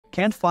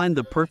Can't find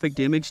the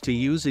perfect image to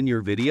use in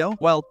your video?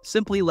 Well,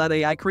 simply let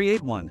AI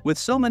create one. With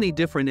so many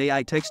different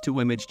AI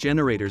text-to-image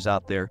generators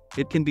out there,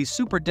 it can be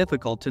super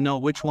difficult to know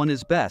which one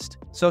is best.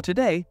 So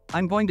today,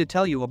 I'm going to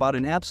tell you about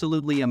an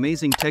absolutely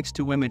amazing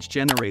text-to-image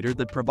generator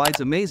that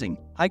provides amazing,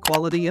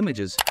 high-quality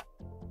images.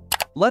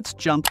 Let's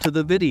jump to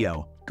the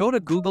video. Go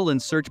to Google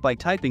and search by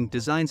typing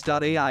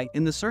designs.ai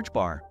in the search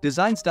bar.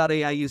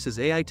 Designs.ai uses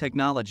AI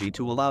technology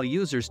to allow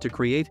users to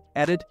create,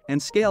 edit,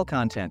 and scale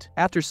content.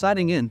 After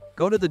signing in,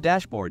 go to the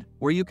dashboard,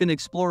 where you can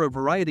explore a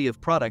variety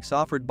of products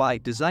offered by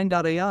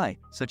Design.ai,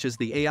 such as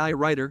the AI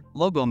Writer,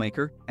 Logo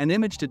Maker, and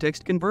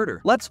Image-to-Text Converter.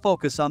 Let's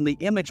focus on the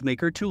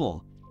ImageMaker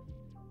tool.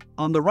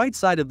 On the right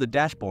side of the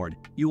dashboard,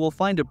 you will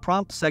find a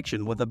prompt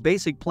section with a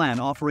basic plan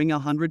offering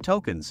 100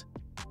 tokens.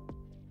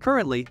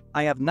 Currently,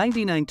 I have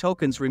 99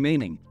 tokens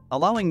remaining,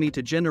 allowing me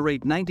to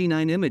generate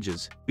 99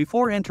 images.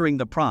 Before entering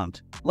the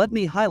prompt, let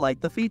me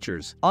highlight the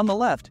features. On the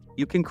left,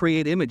 you can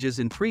create images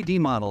in 3D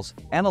models,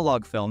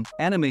 analog film,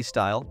 anime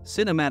style,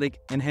 cinematic,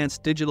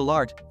 enhanced digital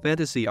art,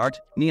 fantasy art,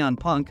 neon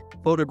punk,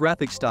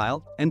 photographic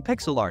style, and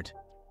pixel art.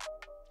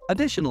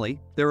 Additionally,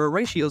 there are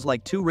ratios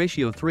like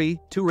 2:3,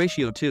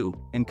 2:2,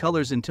 and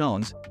colors and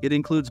tones. It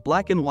includes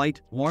black and white,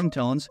 warm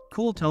tones,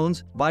 cool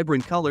tones,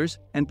 vibrant colors,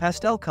 and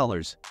pastel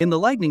colors. In the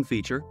lighting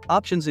feature,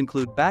 options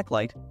include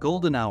backlight,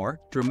 golden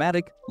hour,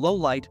 dramatic, low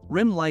light,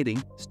 rim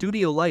lighting,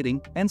 studio lighting,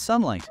 and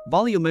sunlight.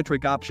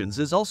 Volumetric options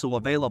is also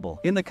available.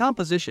 In the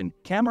composition,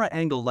 camera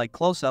angle like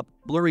close-up,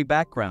 blurry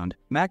background,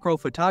 macro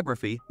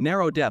photography,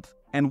 narrow depth,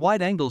 and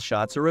wide-angle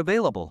shots are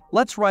available.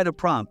 Let's write a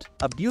prompt: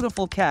 a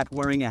beautiful cat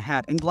wearing a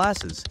hat and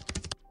glasses.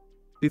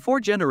 Before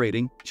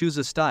generating, choose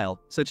a style,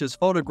 such as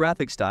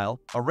photographic style,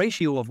 a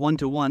ratio of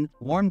 1:1,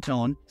 warm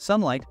tone,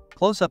 sunlight,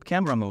 close-up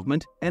camera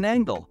movement, and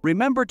angle.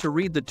 Remember to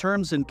read the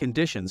terms and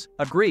conditions,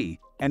 agree,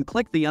 and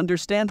click the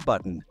Understand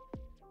button.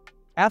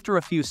 After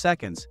a few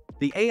seconds,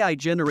 the AI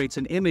generates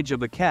an image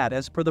of a cat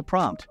as per the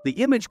prompt. The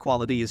image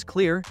quality is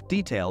clear,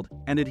 detailed,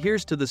 and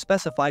adheres to the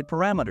specified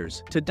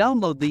parameters. To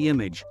download the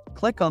image,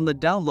 click on the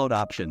Download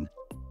option.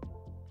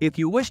 If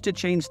you wish to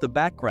change the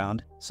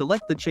background,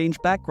 select the Change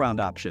Background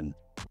option.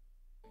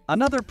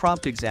 Another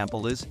prompt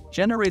example is,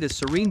 generate a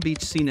serene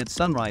beach scene at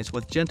sunrise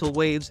with gentle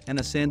waves and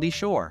a sandy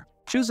shore.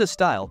 Choose a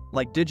style,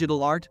 like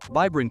digital art,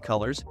 vibrant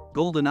colors,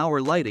 golden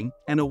hour lighting,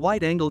 and a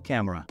wide-angle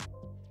camera.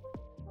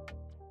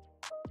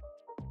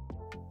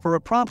 For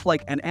a prompt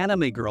like an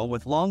anime girl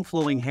with long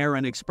flowing hair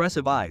and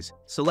expressive eyes,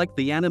 select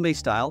the anime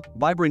style,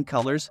 vibrant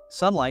colors,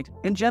 sunlight,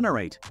 and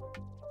generate.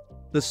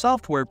 The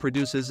software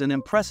produces an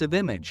impressive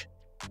image.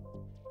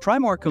 Try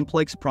more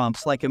complex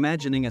prompts like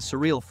imagining a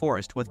surreal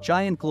forest with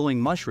giant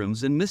glowing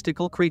mushrooms and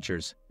mystical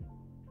creatures.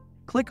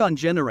 Click on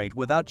Generate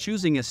without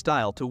choosing a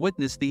style to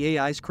witness the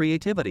AI's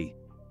creativity.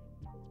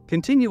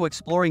 Continue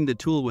exploring the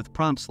tool with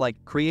prompts like,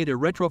 create a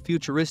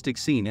retro-futuristic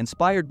scene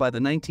inspired by the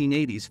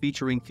 1980s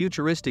featuring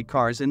futuristic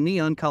cars and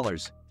neon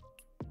colors.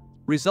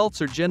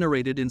 Results are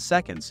generated in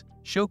seconds,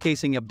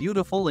 showcasing a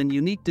beautiful and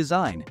unique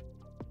design.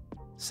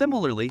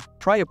 Similarly,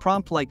 try a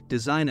prompt like,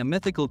 design a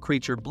mythical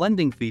creature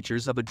blending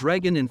features of a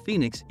dragon and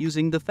phoenix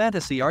using the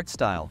fantasy art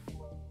style.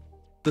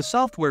 The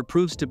software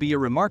proves to be a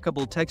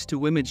remarkable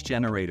text-to-image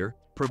generator,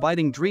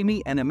 providing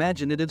dreamy and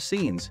imaginative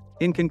scenes.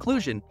 In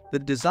conclusion, the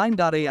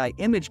Design.ai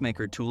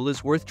ImageMaker tool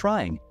is worth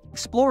trying.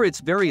 Explore its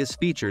various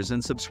features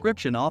and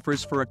subscription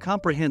offers for a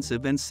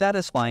comprehensive and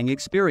satisfying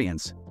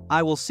experience.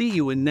 I will see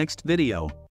you in next video.